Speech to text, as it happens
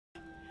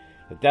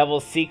The devil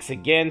seeks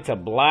again to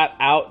blot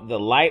out the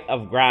light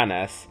of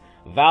Granas.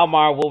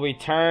 Valmar will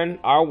return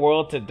our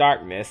world to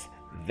darkness,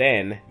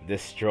 then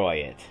destroy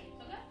it.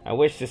 I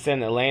wish to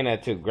send Elena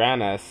to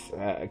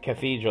Granas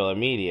Cathedral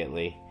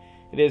immediately.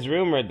 It is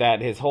rumored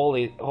that His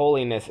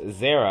Holiness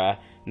Zera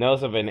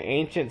knows of an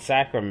ancient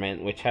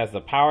sacrament which has the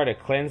power to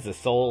cleanse the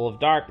soul of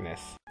darkness.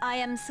 I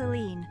am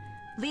Celine,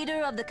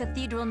 leader of the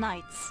Cathedral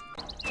Knights.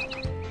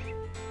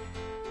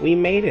 We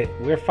made it.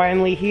 We're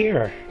finally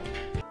here.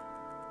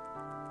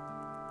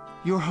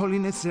 Your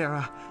Holiness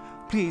Zera,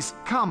 please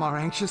calm our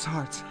anxious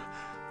hearts.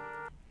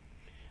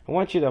 I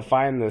want you to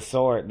find the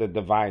sword, the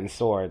divine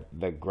sword,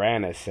 the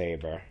Grana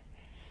Saber.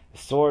 The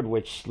sword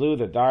which slew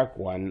the Dark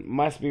One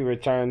must be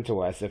returned to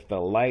us if the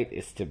light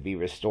is to be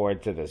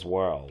restored to this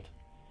world.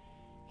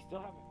 Still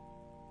haven't.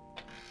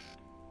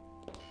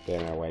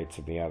 Dinner waits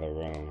in the other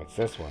room. It's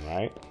this one,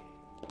 right?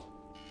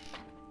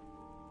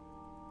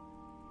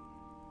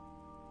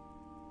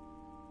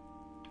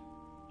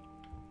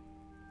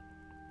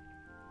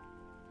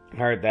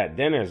 Heard that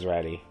dinner's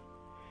ready.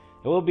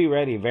 It will be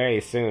ready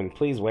very soon.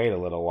 Please wait a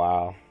little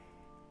while.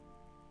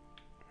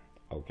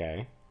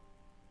 Okay.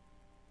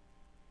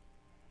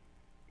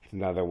 It's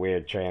another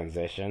weird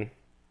transition.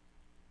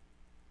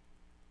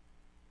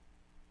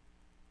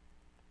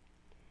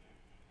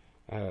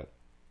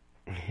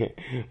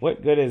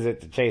 What good is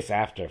it to chase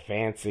after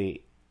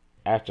fancy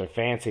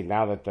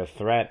now that the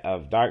threat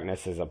of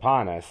darkness is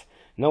upon us?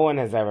 No one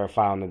has ever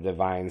found the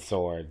divine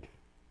sword.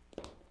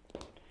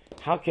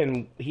 How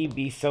can he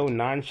be so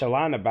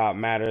nonchalant about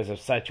matters of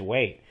such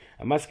weight?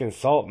 I must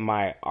consult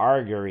my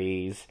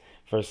auguries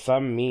for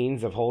some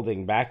means of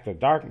holding back the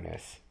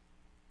darkness.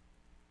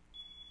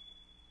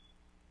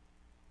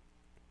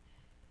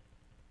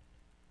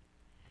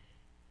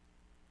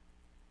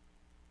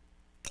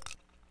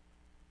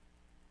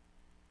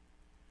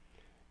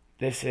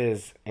 This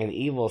is an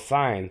evil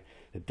sign.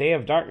 The day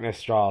of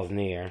darkness draws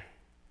near.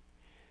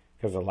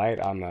 Because the light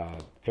on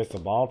the crystal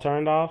ball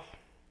turned off?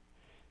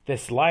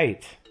 This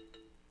light.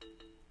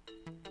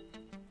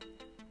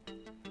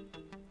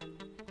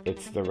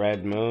 It's the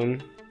red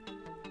moon.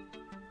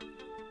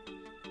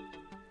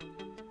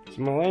 What's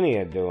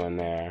Millennia doing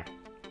there?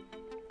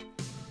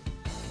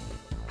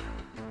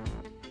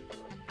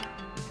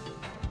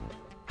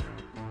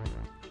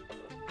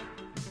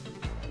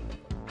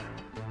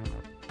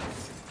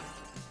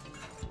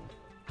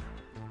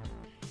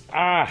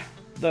 Ah,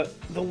 the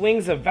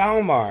wings of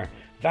Valmar.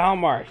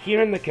 Valmar,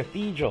 here in the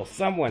cathedral.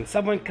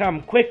 Someone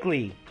come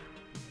quickly.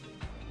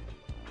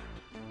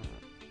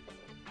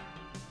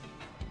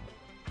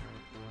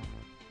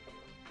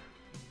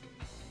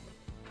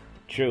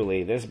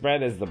 Truly, this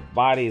bread is the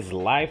body's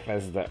life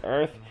as the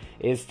earth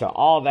is to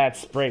all that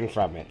spring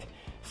from it.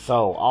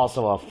 So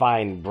also a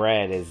fine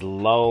bread is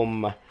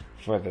loam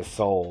for the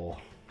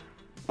soul.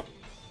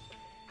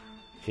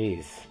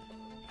 Jeez.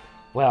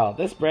 Well,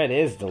 this bread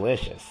is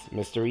delicious.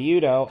 Mr.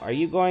 Ryudo, are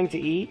you going to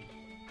eat?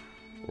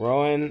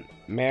 Rowan,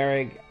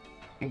 Merrig,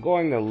 I'm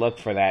going to look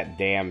for that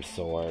damn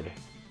sword.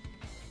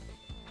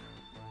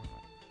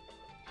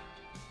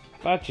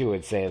 I thought you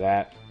would say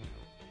that.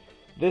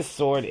 This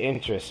sword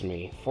interests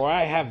me, for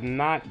I have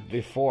not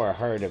before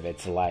heard of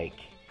its like.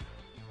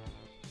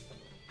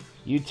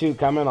 You two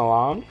coming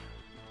along?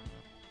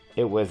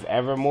 It was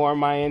evermore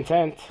my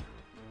intent.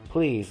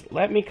 Please,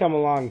 let me come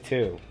along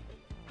too.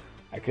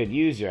 I could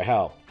use your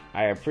help.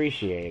 I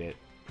appreciate it.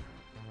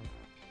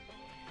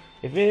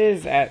 If it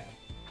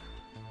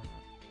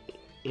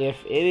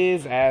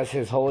is as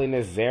His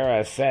Holiness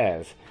Zera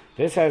says,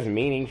 this has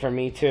meaning for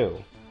me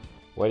too.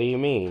 What do you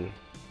mean?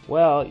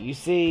 Well, you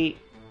see...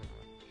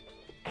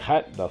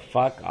 Cut the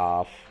fuck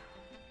off.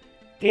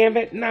 Damn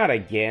it, not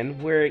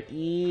again. We're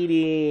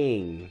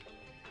eating.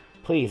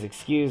 Please,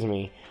 excuse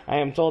me. I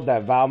am told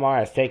that Valmar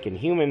has taken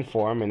human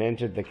form and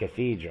entered the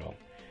cathedral.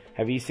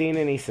 Have you seen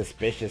any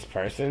suspicious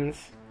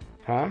persons?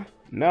 Huh?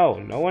 No,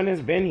 no one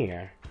has been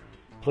here.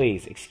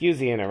 Please, excuse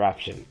the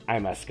interruption. I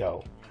must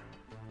go.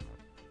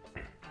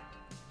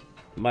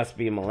 Must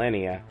be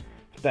Millennia.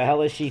 What the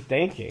hell is she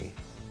thinking?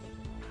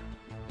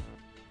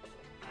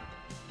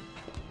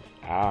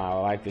 I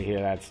would like to hear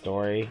that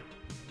story.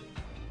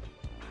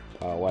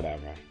 Oh,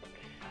 whatever.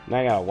 Now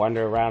I gotta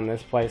wander around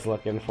this place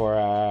looking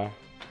for,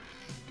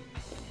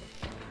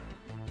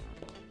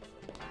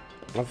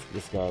 Let's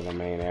just go to the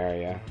main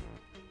area.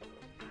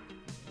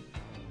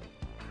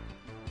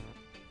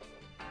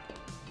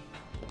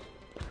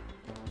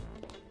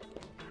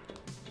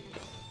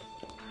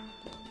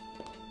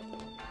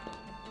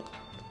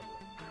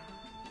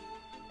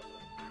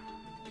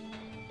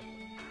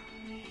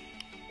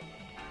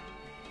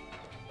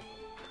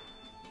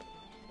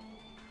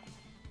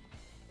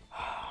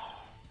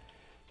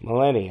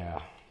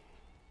 Millennia.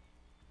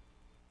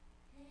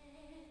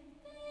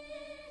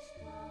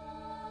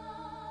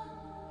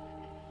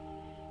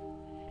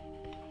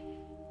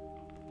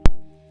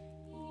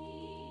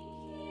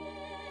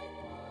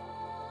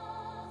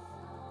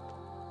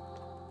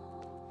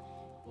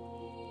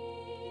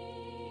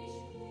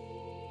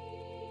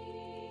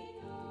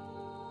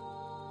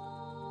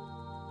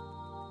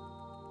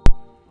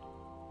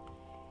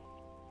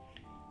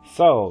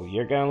 So,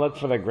 you're gonna look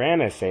for the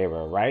Grandia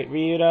Saber, right,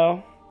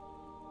 Ryudo?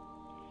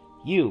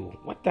 You,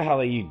 what the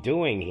hell are you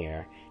doing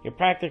here? You're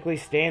practically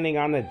standing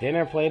on the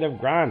dinner plate of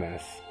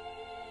Granis.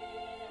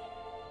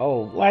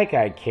 Oh, like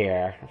I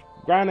care.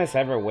 If Granis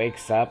ever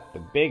wakes up, the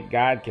big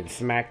god can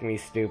smack me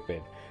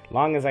stupid.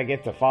 Long as I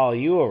get to follow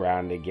you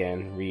around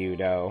again,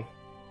 Ryudo.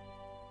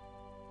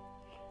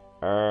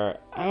 I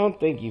don't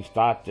think you've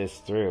thought this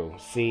through.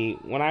 See,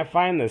 when I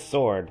find the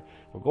sword,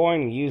 we're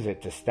going to use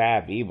it to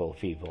stab evil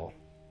people.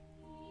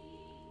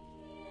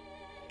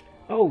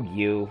 Oh,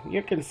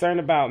 you're concerned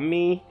about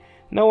me?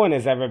 No one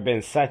has ever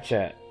been such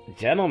a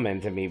gentleman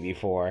to me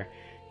before.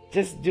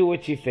 Just do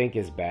what you think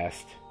is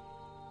best.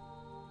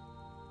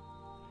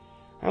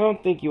 I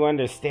don't think you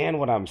understand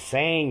what I'm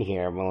saying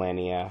here,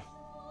 Millennia.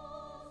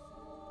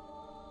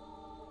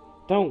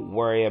 Don't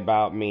worry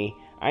about me.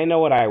 I know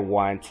what I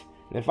want.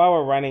 And if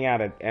we're running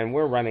out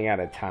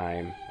of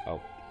time.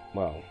 Oh,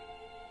 well.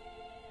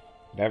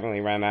 Definitely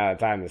ran out of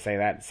time to say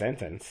that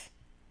sentence.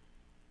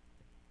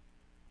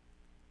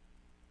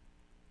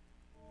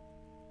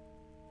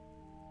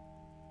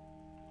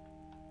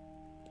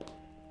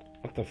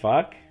 What the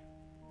fuck?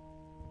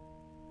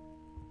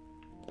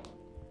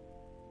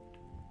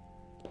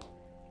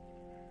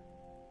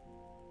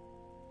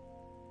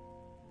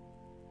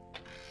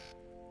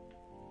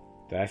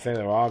 Did I say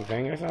the wrong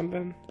thing or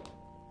something?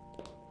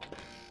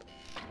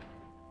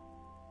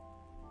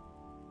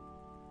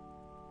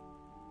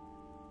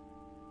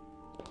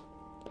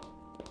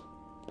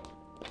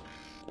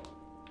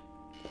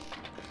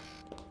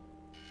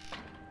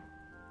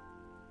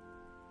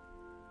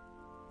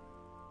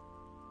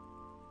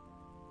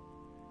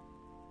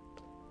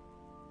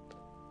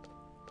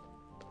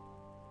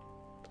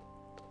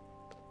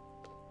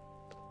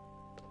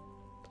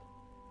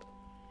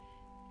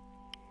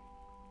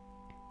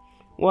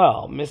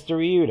 Well, Mr.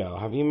 Ryudo,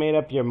 have you made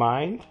up your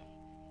mind?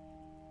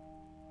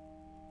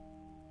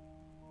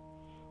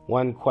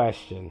 One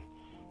question.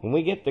 When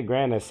we get the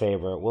Grandia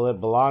Saber, will it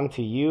belong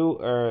to you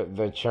or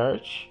the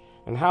church?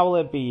 And how will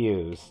it be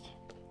used?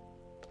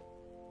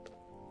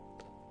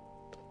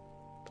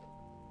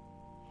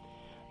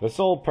 The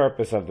sole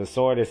purpose of the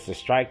sword is to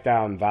strike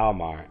down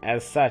Valmar.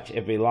 As such,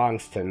 it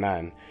belongs to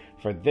none,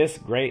 for this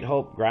great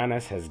hope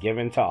Granis has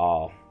given to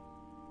all.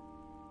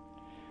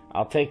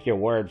 I'll take your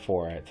word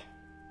for it.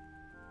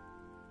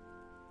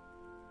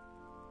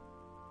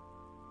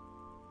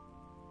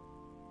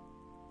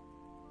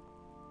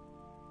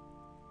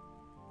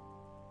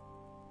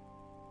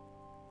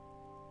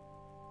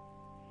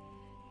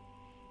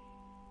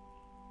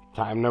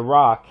 Time to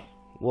rock.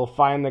 We'll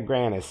find the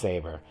Grandia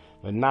Saber,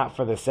 but not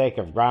for the sake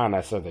of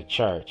Granis or the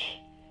church.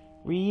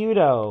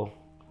 Ryudo!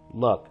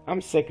 Look,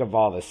 I'm sick of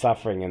all the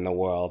suffering in the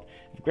world.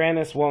 If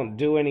Granis won't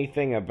do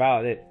anything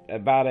about it,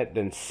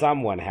 then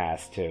someone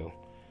has to.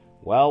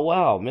 Well,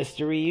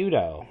 Mr.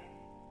 Ryudo.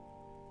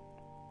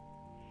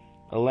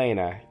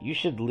 Elena, you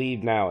should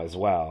leave now as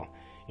well.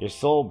 Your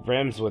soul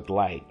brims with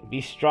light.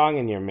 Be strong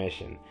in your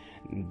mission.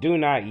 Do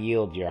not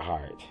yield your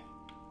heart.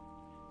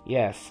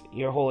 Yes,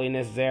 Your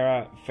Holiness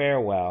Zera,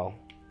 farewell.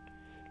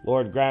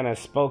 Lord Granis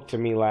spoke to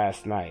me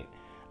last night.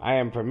 I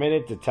am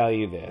permitted to tell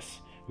you this.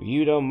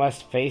 Ryudo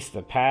must face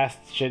the past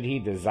should he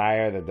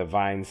desire the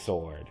divine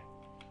sword.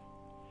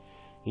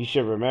 You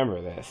should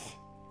remember this.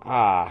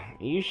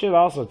 You should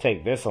also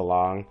take this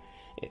along.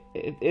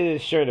 It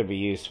is sure to be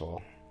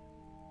useful.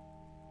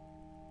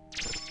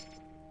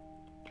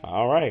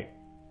 Alright.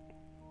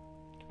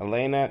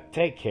 Elena,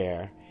 take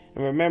care,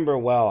 and remember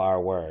well our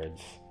words.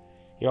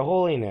 Your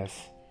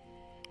Holiness.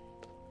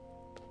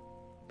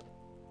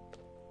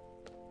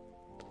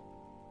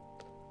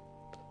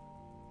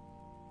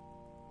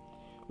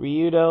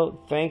 Ryudo,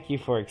 thank you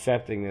for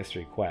accepting this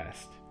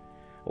request.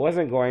 I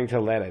wasn't going to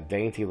let a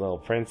dainty little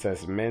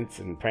princess mince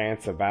and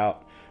prance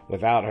about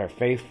without her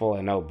faithful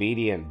and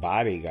obedient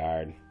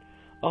bodyguard.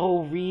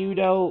 Oh,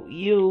 Ryudo,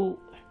 you...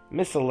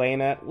 Miss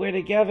Elena, we're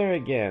together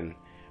again.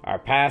 Our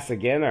paths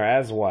again are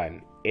as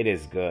one. It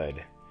is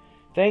good.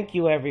 Thank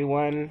you,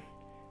 everyone.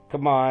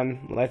 Come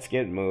on, let's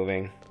get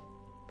moving.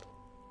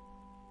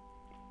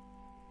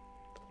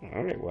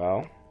 Alright,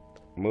 well,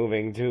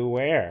 moving to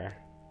where?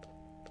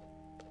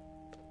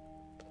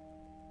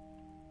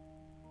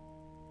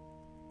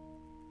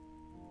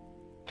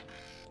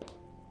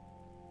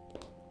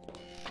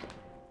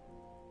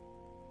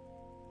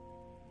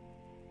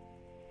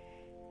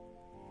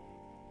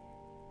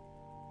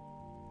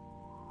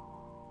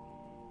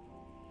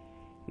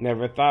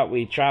 Never thought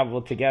we'd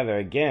travel together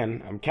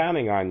again. I'm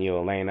counting on you,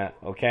 Elena,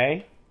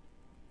 okay?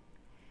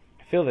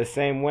 I feel the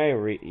same way,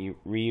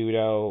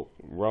 Ryudo,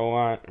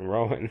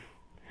 Rowan,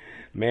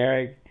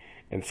 Merrick,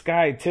 and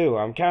Sky, too.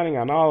 I'm counting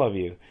on all of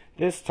you.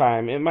 This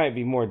time, it might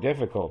be more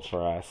difficult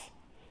for us.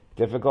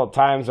 Difficult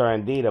times are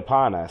indeed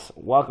upon us.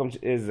 Welcome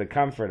is the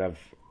comfort of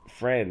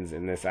friends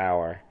in this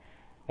hour.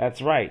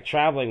 That's right.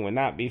 Traveling would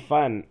not be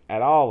fun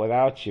at all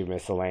without you,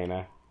 Miss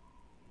Elena.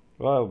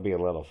 Well, it would be a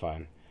little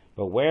fun.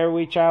 But where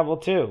we travel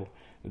to?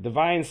 The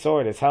divine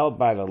sword is held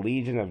by the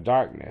Legion of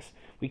Darkness.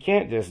 We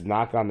can't just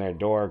knock on their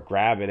door,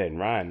 grab it, and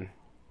run.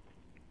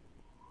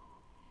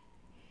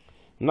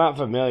 I'm not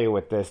familiar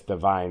with this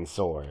divine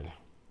sword.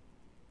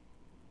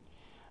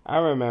 I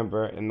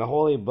remember, in the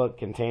holy book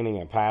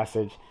containing a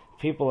passage,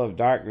 people of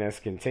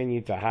darkness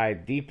continue to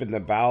hide deep in the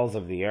bowels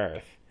of the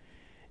earth.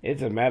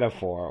 It's a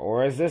metaphor,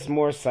 or is this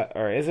more,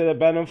 or is it a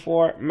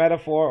metaphor,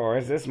 or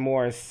is this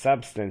more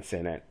substance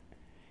in it?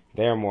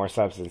 There's more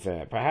substance in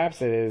it.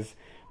 Perhaps it is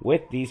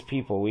with these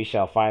people we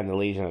shall find the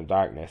Legion of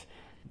Darkness.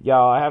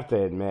 Y'all, I have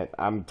to admit,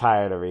 I'm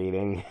tired of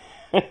reading.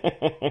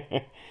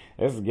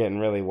 This is getting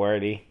really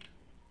wordy.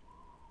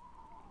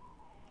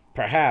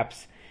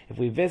 Perhaps, if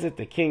we visit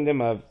the kingdom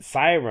of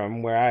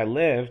Siram, where I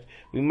lived,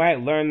 we might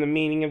learn the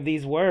meaning of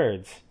these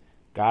words.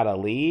 Got a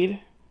lead?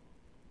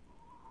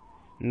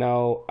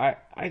 No,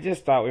 I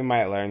just thought we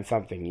might learn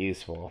something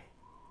useful.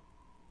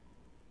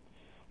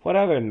 What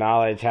other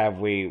knowledge have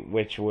we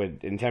which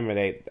would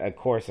intimidate a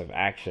course of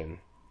action?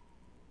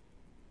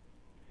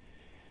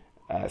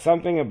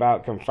 Something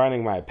about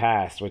confronting my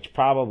past, which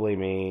probably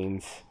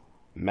means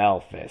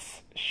Melphis.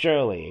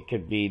 Surely it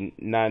could be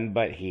none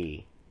but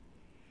he.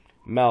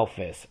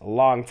 Melphis, a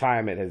long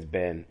time it has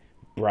been,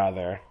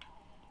 brother.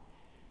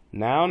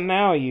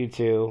 Now, you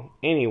two.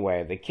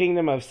 Anyway, the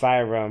kingdom of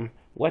Siram,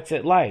 what's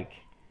it like?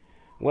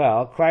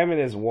 Well, climate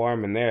is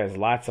warm and there is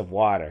lots of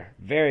water.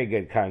 Very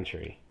good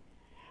country.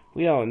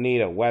 We don't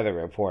need a weather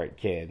report,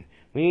 kid.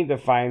 We need to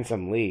find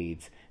some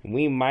leads, and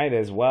we might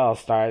as well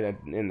start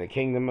in the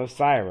kingdom of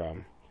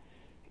Siram.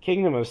 The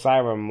kingdom of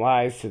Siram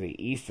lies to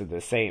the east of the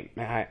St.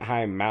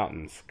 Heim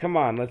Mountains. Come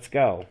on, let's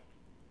go.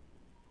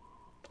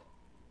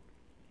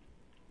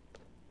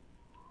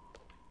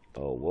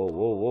 Oh,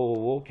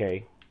 whoa,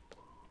 okay.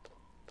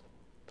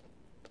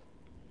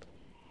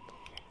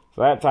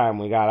 So that time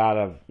we got out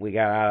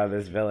of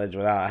this village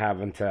without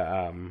having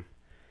to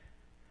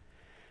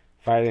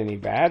fight any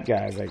bad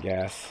guys, I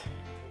guess.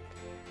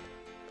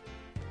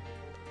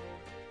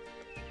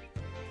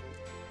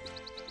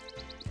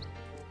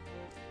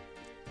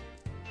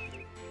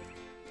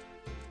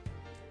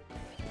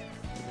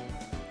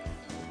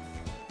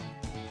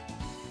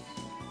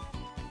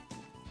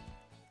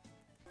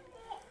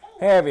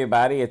 Hey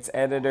everybody, it's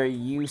Editor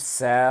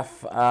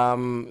Youssef.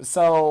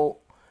 So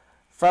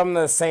from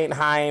the St.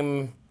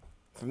 Heim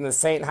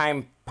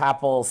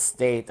Papal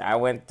State, I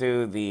went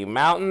through the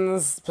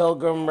mountains,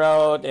 Pilgrim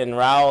Road, and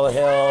Rowell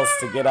Hills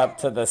to get up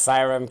to the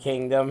Siram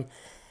Kingdom.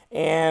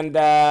 And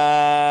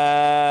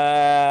I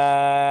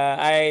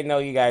know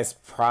you guys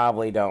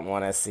probably don't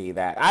want to see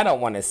that. I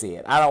don't want to see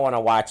it. I don't want to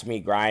watch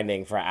me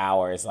grinding for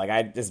hours. Like,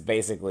 I just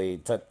basically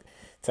took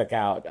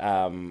out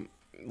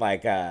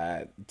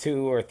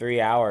 2 or 3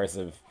 hours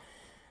of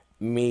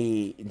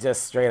me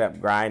just straight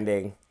up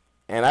grinding,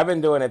 and I've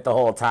been doing it the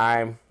whole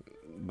time,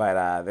 but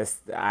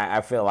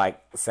I feel like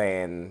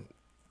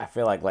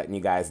letting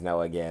you guys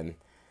know again.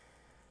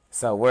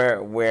 So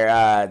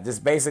we're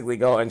just basically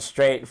going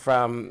straight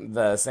from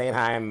the St.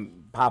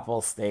 Heim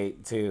Papal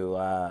State to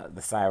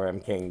the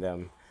Siram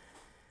Kingdom.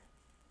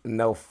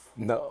 No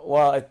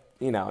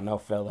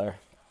filler,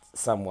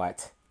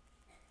 somewhat.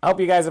 I hope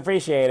you guys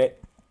appreciate it.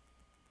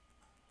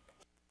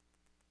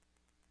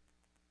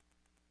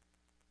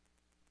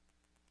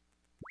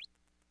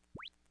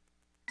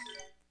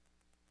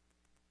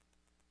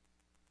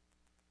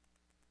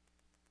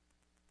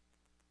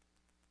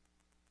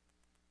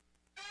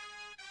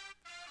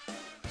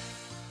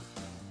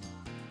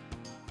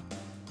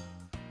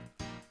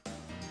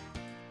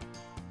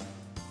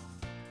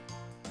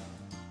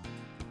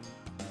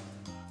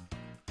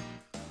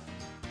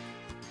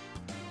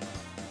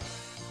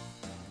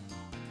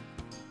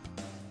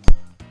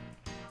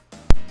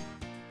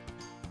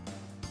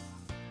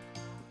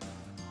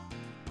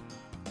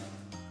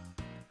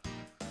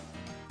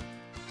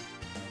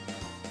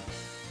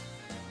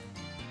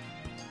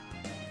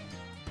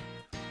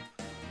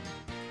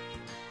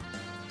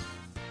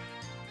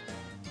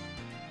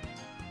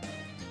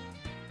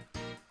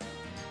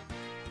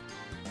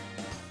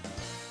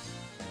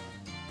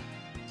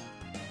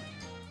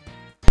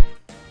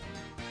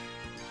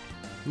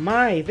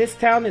 My, this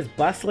town is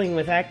bustling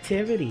with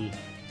activity.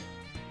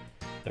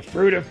 The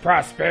fruit of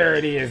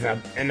prosperity is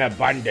in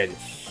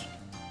abundance.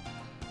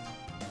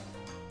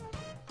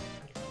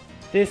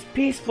 This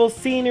peaceful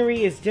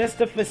scenery is just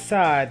a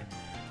facade.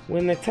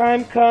 When the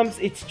time comes,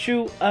 its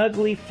true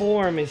ugly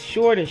form is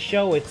sure to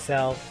show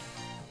itself.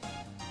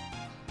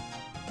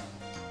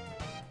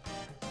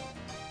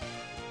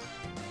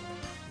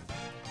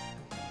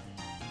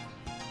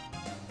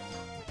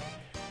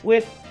 We,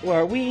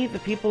 the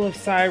people of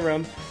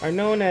Siram, are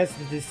known as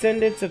the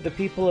descendants of the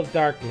people of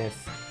darkness.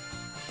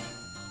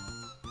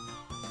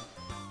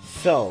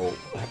 So,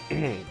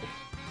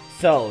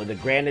 the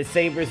grandest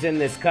sabers in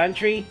this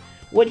country?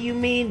 What do you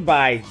mean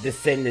by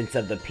descendants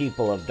of the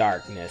people of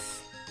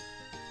darkness?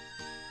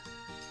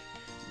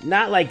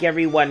 Not like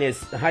everyone is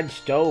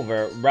hunched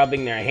over,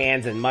 rubbing their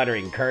hands and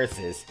muttering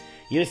curses.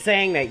 You're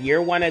saying that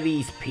you're one of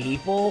these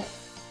people?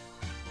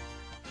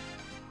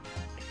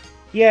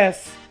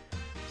 Yes.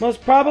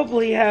 Most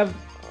probably have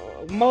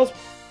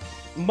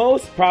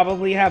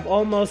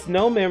almost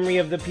no memory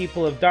of the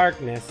people of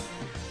darkness,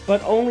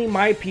 but only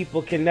my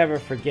people can never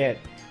forget.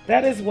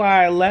 That is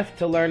why I left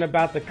to learn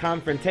about the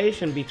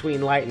confrontation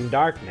between light and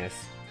darkness.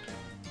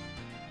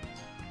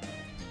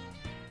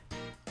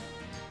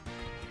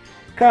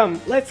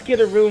 Come, let's get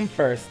a room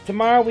first.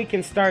 Tomorrow we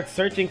can start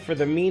searching for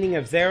the meaning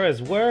of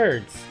Zera's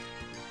words.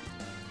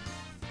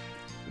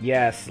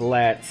 Yes,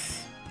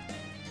 let's.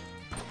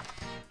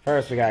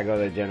 First we gotta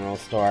go to the general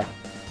store.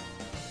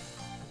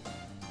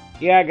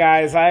 Yeah,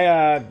 guys,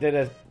 I did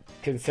a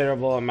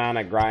considerable amount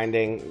of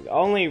grinding.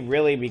 Only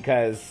really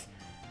because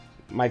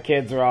my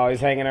kids were always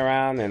hanging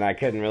around and I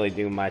couldn't really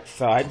do much.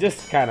 So I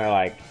just kind of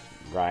like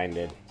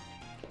grinded.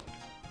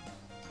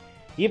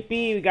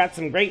 Yippee, we got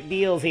some great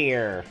deals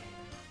here.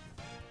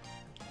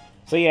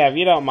 So yeah, if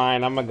you don't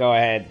mind, I'm gonna go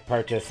ahead and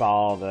purchase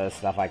all the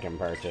stuff I can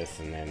purchase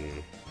and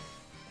then...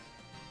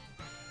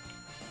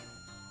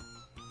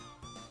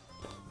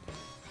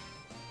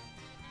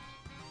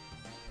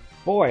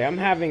 Boy, I'm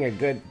having a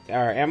good...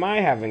 Or am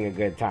I having a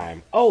good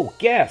time? Oh,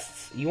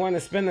 guests! You want to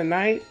spend the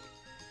night?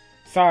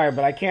 Sorry,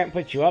 but I can't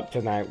put you up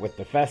tonight with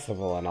the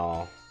festival and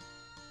all.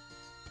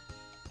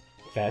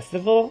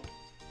 Festival?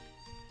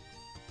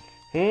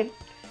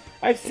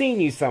 I've seen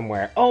you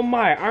somewhere. Oh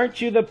my,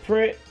 aren't you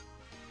the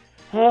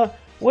Huh?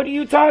 What are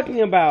you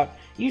talking about?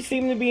 You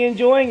seem to be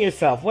enjoying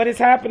yourself. What is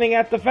happening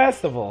at the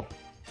festival?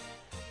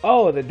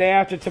 Oh, the day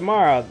after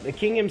tomorrow, the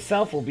king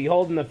himself will be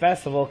holding the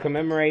festival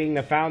commemorating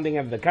the founding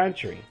of the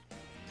country.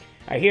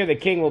 I hear the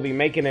king will be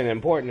making an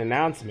important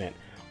announcement.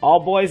 All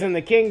boys in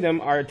the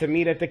kingdom are to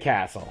meet at the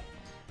castle.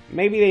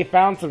 Maybe they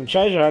found some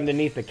treasure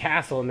underneath the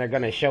castle and they're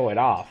going to show it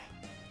off.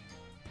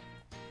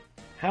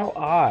 How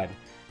odd.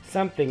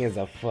 Something is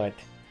afoot.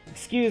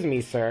 Excuse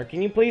me, sir.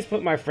 Can you please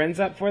put my friends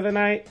up for the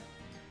night?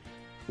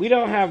 We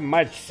don't have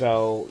much,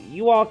 so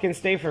you all can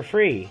stay for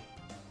free.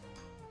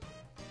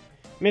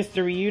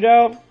 Mr.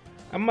 Ryudo,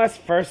 I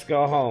must first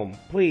go home.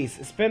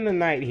 Please, spend the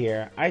night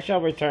here. I shall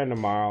return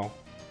tomorrow.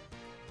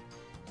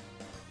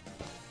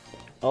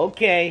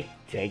 Okay,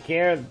 take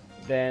care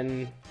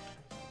then.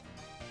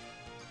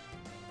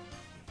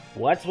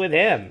 What's with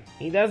him?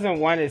 He doesn't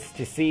want us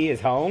to see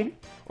his home?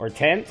 Or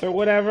tent or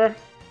whatever?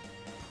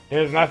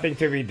 There's nothing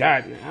to be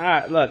done.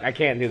 Look, I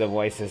can't do the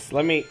voices.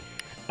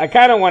 I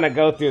kind of want to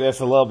go through this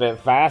a little bit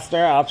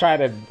faster. I'll try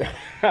to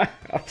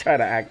I'll try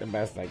to act the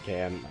best I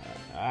can.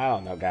 I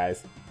don't know,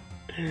 guys.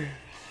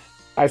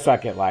 I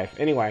suck at life.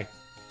 Anyway.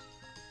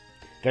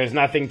 There's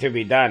nothing to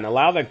be done.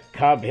 Allow the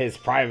cub his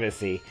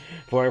privacy,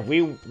 for if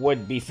we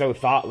would be so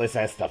thoughtless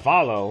as to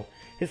follow,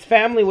 his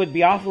family would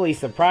be awfully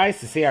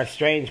surprised to see our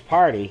strange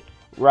party.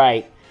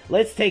 Right.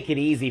 Let's take it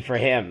easy for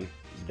him,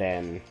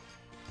 then.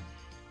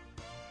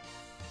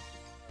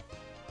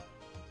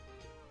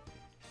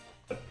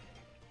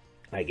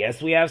 I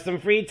guess we have some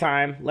free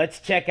time. Let's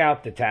check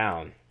out the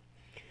town.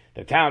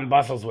 The town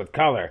bustles with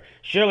color.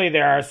 Surely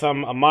there are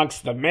some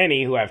amongst the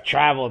many who have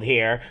traveled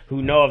here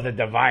who know of the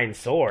divine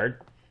sword.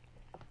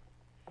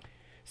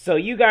 So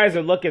you guys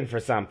are looking for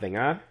something,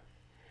 huh?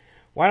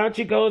 Why don't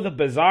you go to the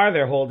bazaar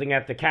they're holding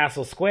at the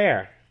castle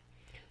square?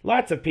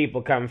 Lots of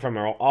people come from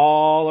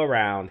all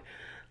around.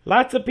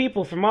 Lots of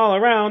people from all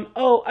around?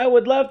 Oh, I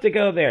would love to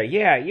go there.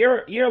 Yeah,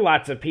 you're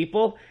lots of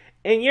people,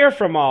 and you're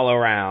from all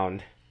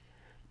around.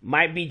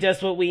 Might be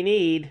just what we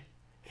need.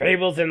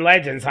 Fables and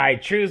legends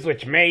hide truths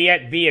which may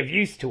yet be of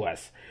use to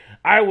us.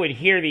 I would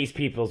hear these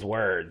people's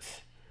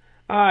words.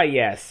 Ah,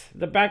 yes.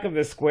 The back of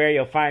the square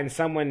you'll find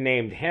someone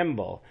named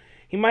Himble.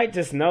 He might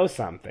just know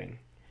something.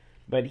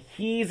 But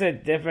he's a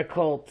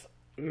difficult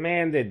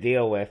man to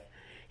deal with.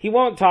 He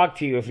won't talk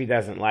to you if he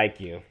doesn't like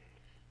you.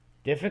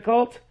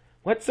 Difficult?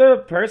 What sort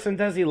of person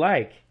does he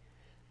like?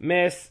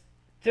 Miss,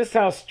 just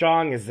how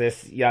strong is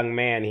this young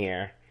man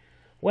here?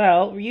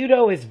 Well,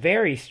 Ryudo is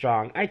very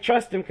strong. I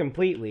trust him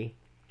completely.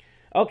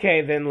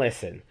 Okay, then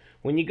listen.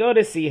 When you go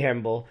to see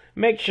Himble,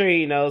 make sure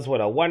he knows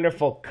what a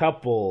wonderful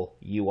couple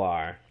you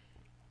are.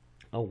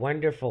 A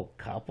wonderful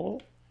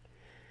couple?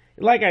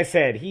 Like I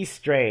said, he's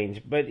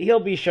strange, but he'll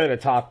be sure to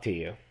talk to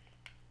you.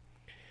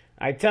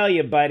 I tell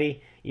you,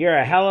 buddy, you're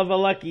a hell of a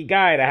lucky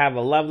guy to have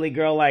a lovely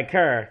girl like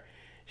her.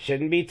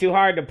 Shouldn't be too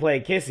hard to play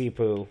kissy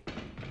poo.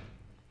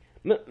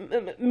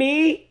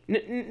 Me?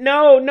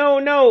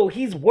 No.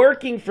 He's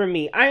working for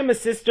me. I am a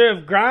sister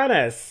of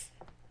Granas.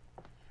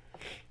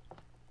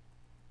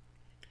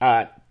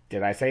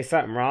 Did I say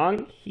something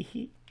wrong?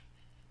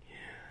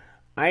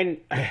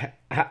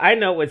 I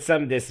know with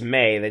some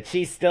dismay that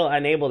she's still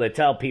unable to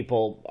tell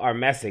people are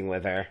messing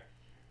with her.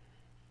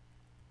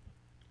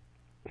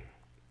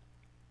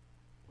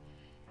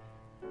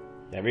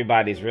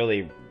 Everybody's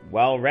really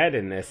well read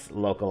in this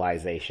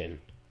localization.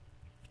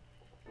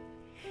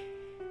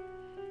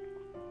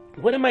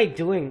 What am I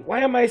doing?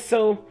 Why am I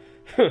so...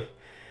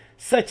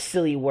 Such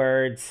silly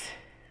words.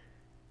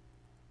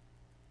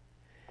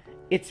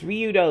 It's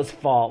Ryudo's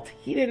fault.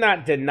 He did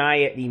not deny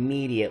it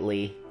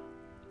immediately.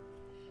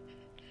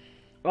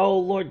 Oh,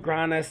 Lord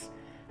Granas,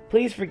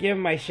 please forgive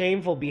my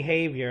shameful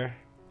behavior.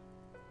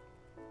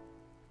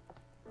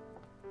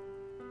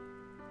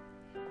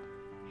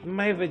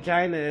 My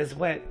vagina is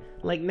wet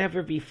like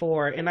never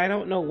before, and I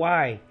don't know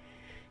why.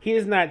 He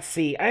does not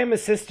see. I am a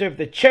sister of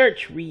the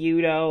church,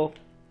 Ryudo.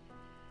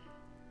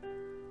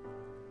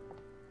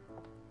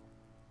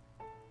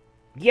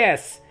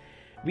 Yes,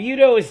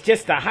 Ryudo is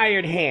just a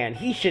hired hand.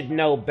 He should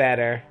know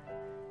better.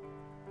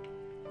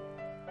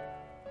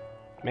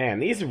 Man,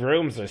 these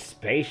rooms are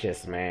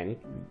spacious, man.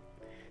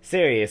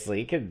 Seriously,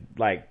 you could,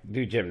 like,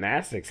 do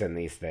gymnastics in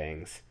these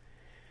things.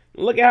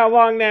 Look at how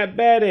long that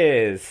bed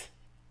is.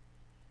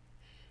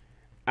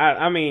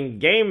 I mean,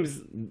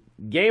 games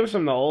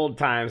from the old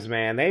times,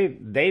 man,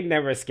 they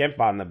never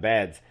skimp on the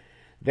beds.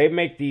 They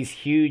make these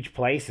huge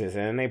places,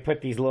 and they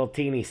put these little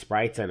teeny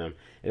sprites in them.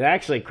 It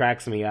actually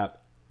cracks me up.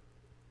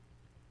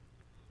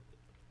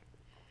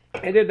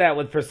 They did that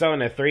with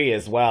Persona 3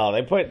 as well.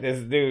 They put this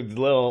dude's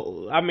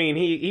little... I mean,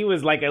 he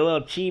was like a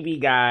little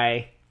chibi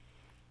guy.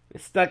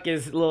 Stuck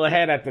his little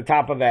head at the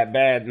top of that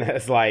bed, and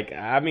it's like,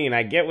 I mean,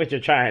 I get what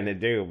you're trying to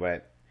do,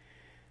 but...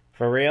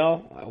 For real?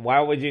 Why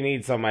would you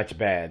need so much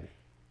bed?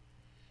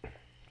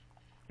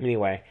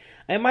 Anyway,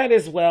 I might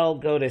as well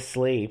go to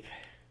sleep.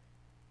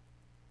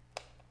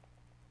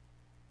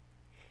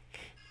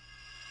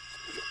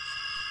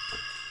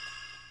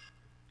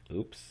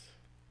 Oops.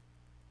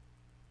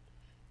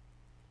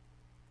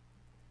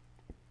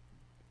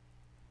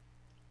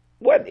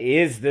 What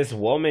is this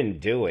woman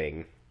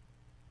doing?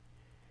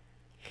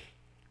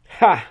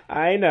 Ha!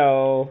 I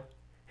know.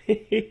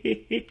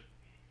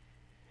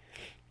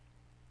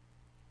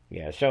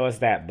 Yeah, show us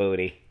that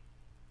booty.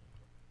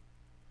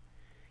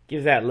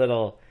 Gives that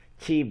little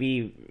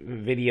chibi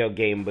video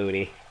game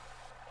booty.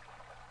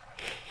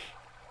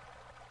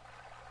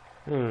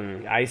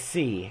 I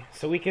see.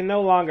 So we can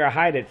no longer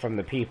hide it from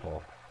the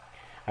people.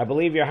 I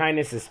believe your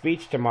highness's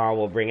speech tomorrow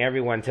will bring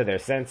everyone to their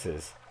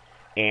senses.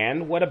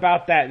 And what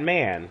about that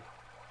man?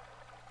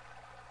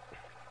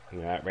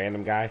 That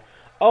random guy?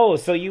 Oh,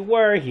 so you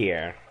were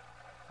here.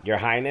 Your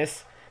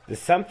highness? Does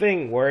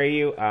something worry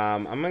you?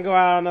 I'm gonna go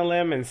out on a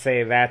limb and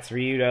say that's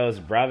Ryudo's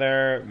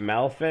brother,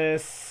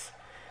 Melphis.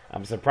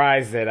 I'm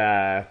surprised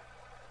that,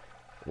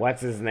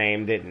 what's his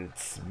name didn't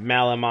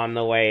smell him on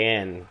the way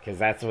in. Because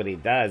that's what he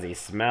does. He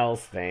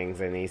smells things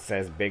and he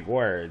says big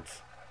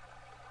words.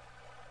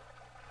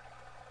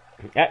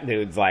 That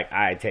dude's like,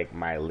 I take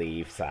my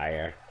leave,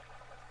 sire.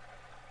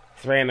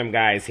 This random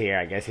guy's here.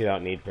 I guess you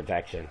don't need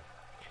protection.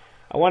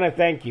 I want to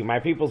thank you. My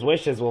people's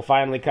wishes will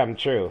finally come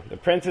true. The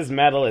prince's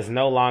medal is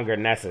no longer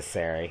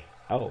necessary.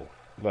 Oh,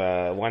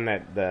 the one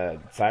that the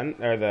son,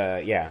 or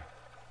the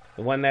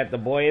one that the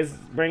boy is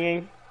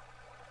bringing?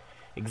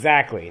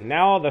 Exactly.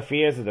 Now all the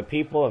fears of the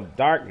people of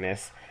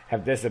darkness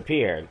have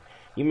disappeared.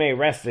 You may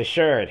rest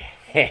assured.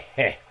 Heh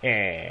heh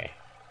heh.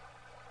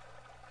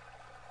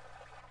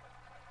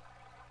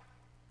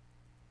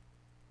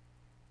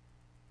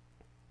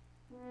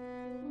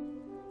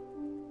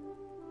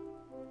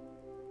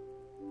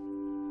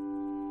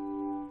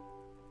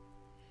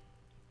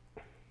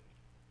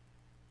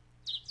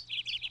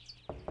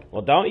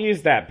 Well, don't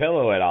use that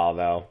pillow at all,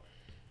 though.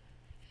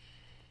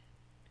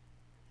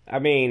 I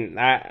mean,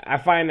 I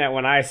find that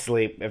when I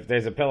sleep, if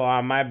there's a pillow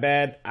on my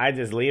bed, I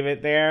just leave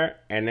it there,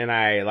 and then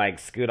I, like,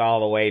 scoot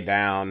all the way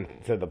down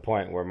to the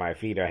point where my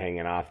feet are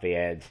hanging off the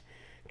edge,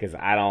 because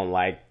I don't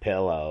like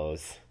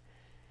pillows.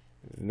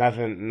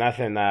 Nothing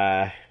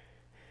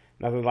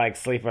like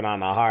sleeping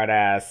on a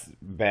hard-ass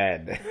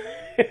bed.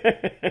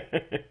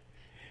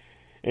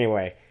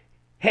 Anyway.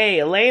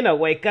 Hey, Elena,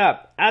 wake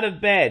up. Out of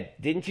bed.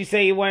 Didn't you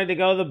say you wanted to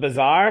go to the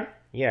bazaar?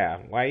 Yeah,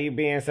 why are you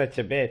being such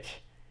a bitch?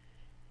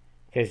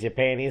 Because your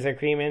panties are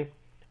creaming?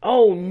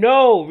 Oh,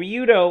 no,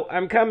 Ryudo,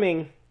 I'm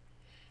coming.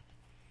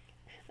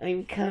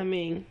 I'm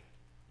coming.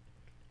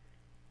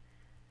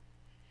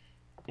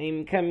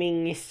 I'm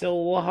coming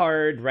so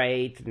hard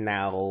right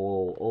now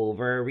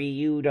over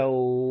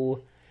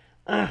Ryudo.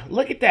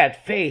 Look at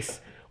that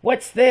face.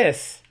 What's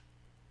this?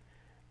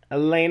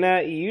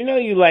 Elena, you know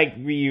you like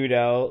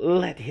Ryudo.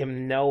 Let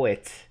him know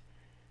it.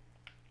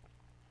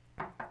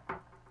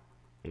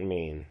 I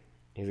mean,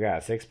 he's got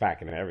a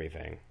six-pack and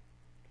everything.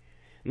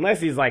 Unless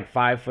he's like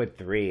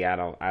 5'3",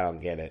 I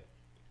don't get it.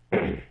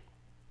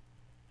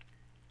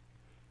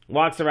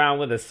 Walks around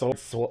with a sword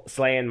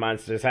slaying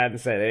monsters.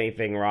 Hasn't said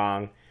anything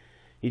wrong.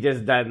 He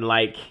just doesn't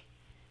like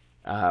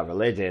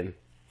religion.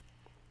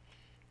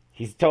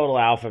 He's total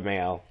alpha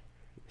male.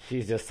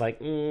 She's just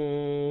like,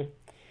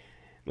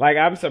 Like,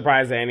 I'm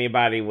surprised that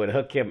anybody would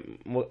hook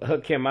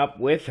him up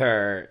with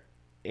her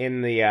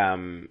in the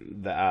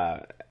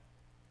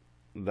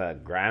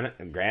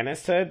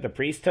granisthood, the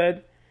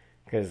priesthood,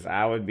 because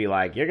I would be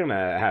like, you're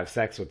gonna have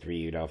sex with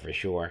Ryudo for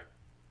sure.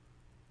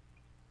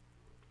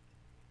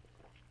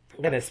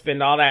 I'm gonna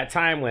spend all that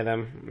time with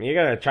him.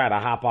 You're gonna try to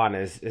hop on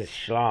his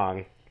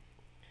schlong,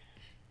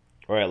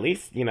 or at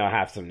least, you know,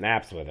 have some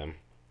naps with him.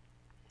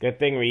 Good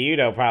thing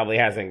Ryudo probably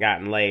hasn't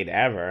gotten laid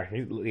ever.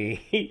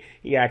 He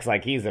acts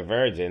like he's a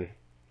virgin.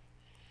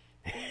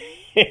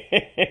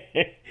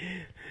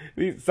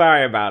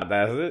 Sorry about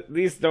that.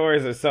 These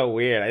stories are so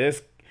weird. I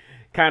just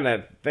kind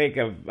of think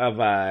of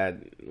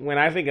when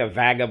I think of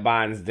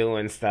vagabonds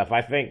doing stuff,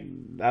 I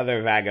think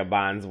other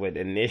vagabonds would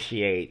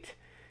initiate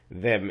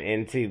them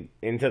into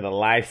the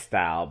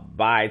lifestyle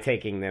by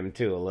taking them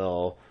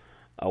to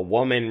a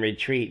woman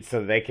retreat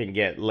so they can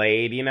get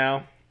laid, you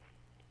know?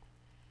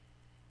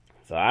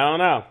 So I don't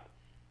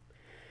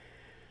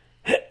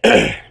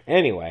know.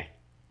 Anyway.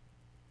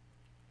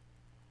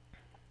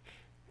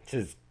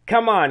 Says,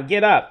 come on,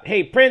 get up.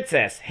 Hey,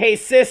 princess. Hey,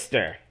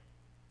 sister.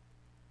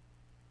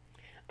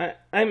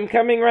 I'm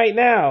coming right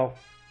now.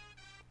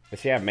 Does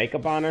she have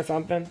makeup on or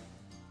something?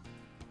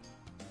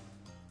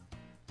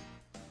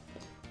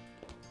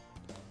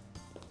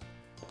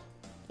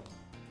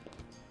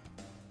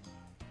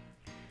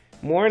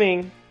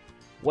 Morning.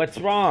 What's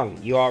wrong?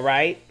 You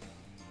alright?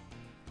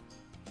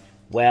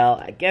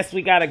 Well, I guess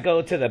we gotta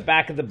go to the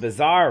back of the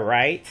bazaar,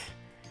 right?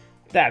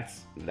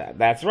 That's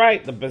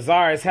right. The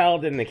bazaar is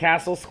held in the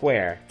castle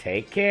square.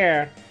 Take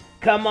care.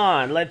 Come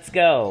on, let's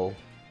go.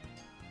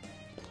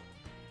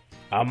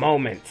 A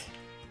moment.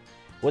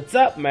 What's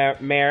up,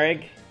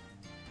 Merrig?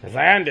 As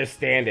I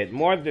understand it,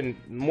 more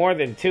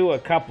than two a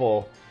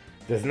couple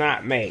does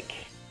not make.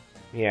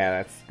 Yeah,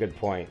 that's a good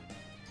point.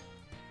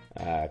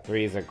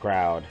 Three's a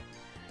crowd.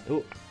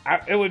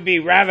 It would be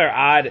rather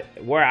odd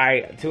were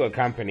I to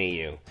accompany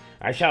you.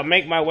 I shall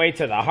make my way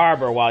to the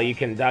harbor while you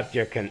conduct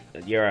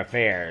your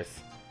affairs.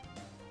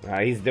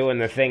 He's doing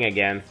the thing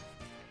again.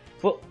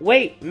 But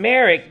wait,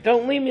 Merrick,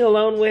 don't leave me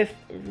alone with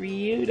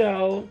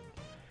Ryudo.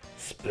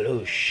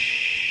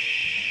 Sploosh.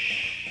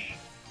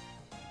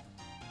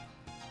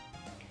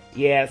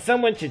 Yeah,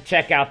 someone should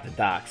check out the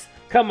docks.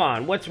 Come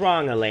on, what's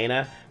wrong,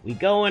 Elena? We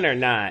going or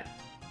not?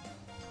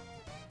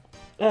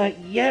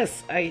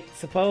 Yes, I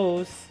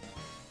suppose.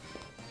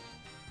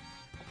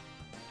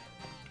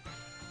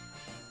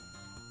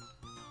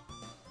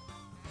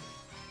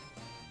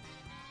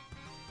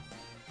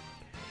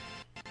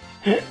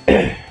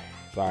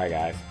 Sorry,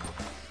 guys.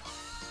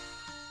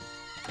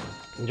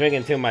 I'm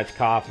drinking too much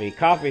coffee.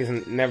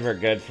 Coffee's never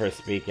good for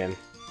speaking.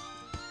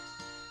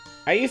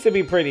 I used to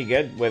be pretty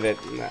good with it.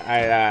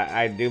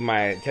 I do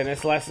my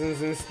tennis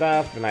lessons and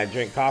stuff, and I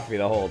drink coffee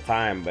the whole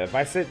time. But if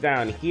I sit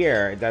down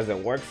here, it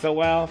doesn't work so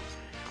well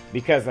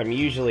because I'm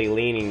usually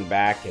leaning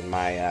back and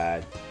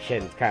my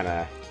chin's kind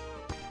of...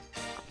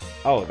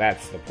 Oh,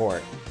 that's the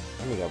port.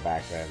 Let me go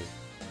back then.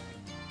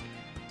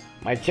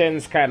 My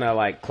chin's kind of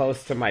like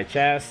close to my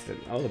chest, and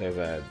oh, there's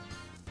a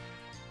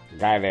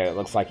guy there that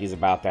looks like he's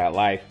about that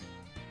life.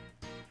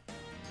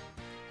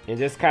 It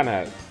just kind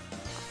of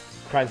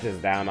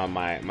crunches down on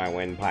my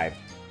windpipe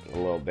a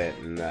little bit,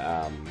 and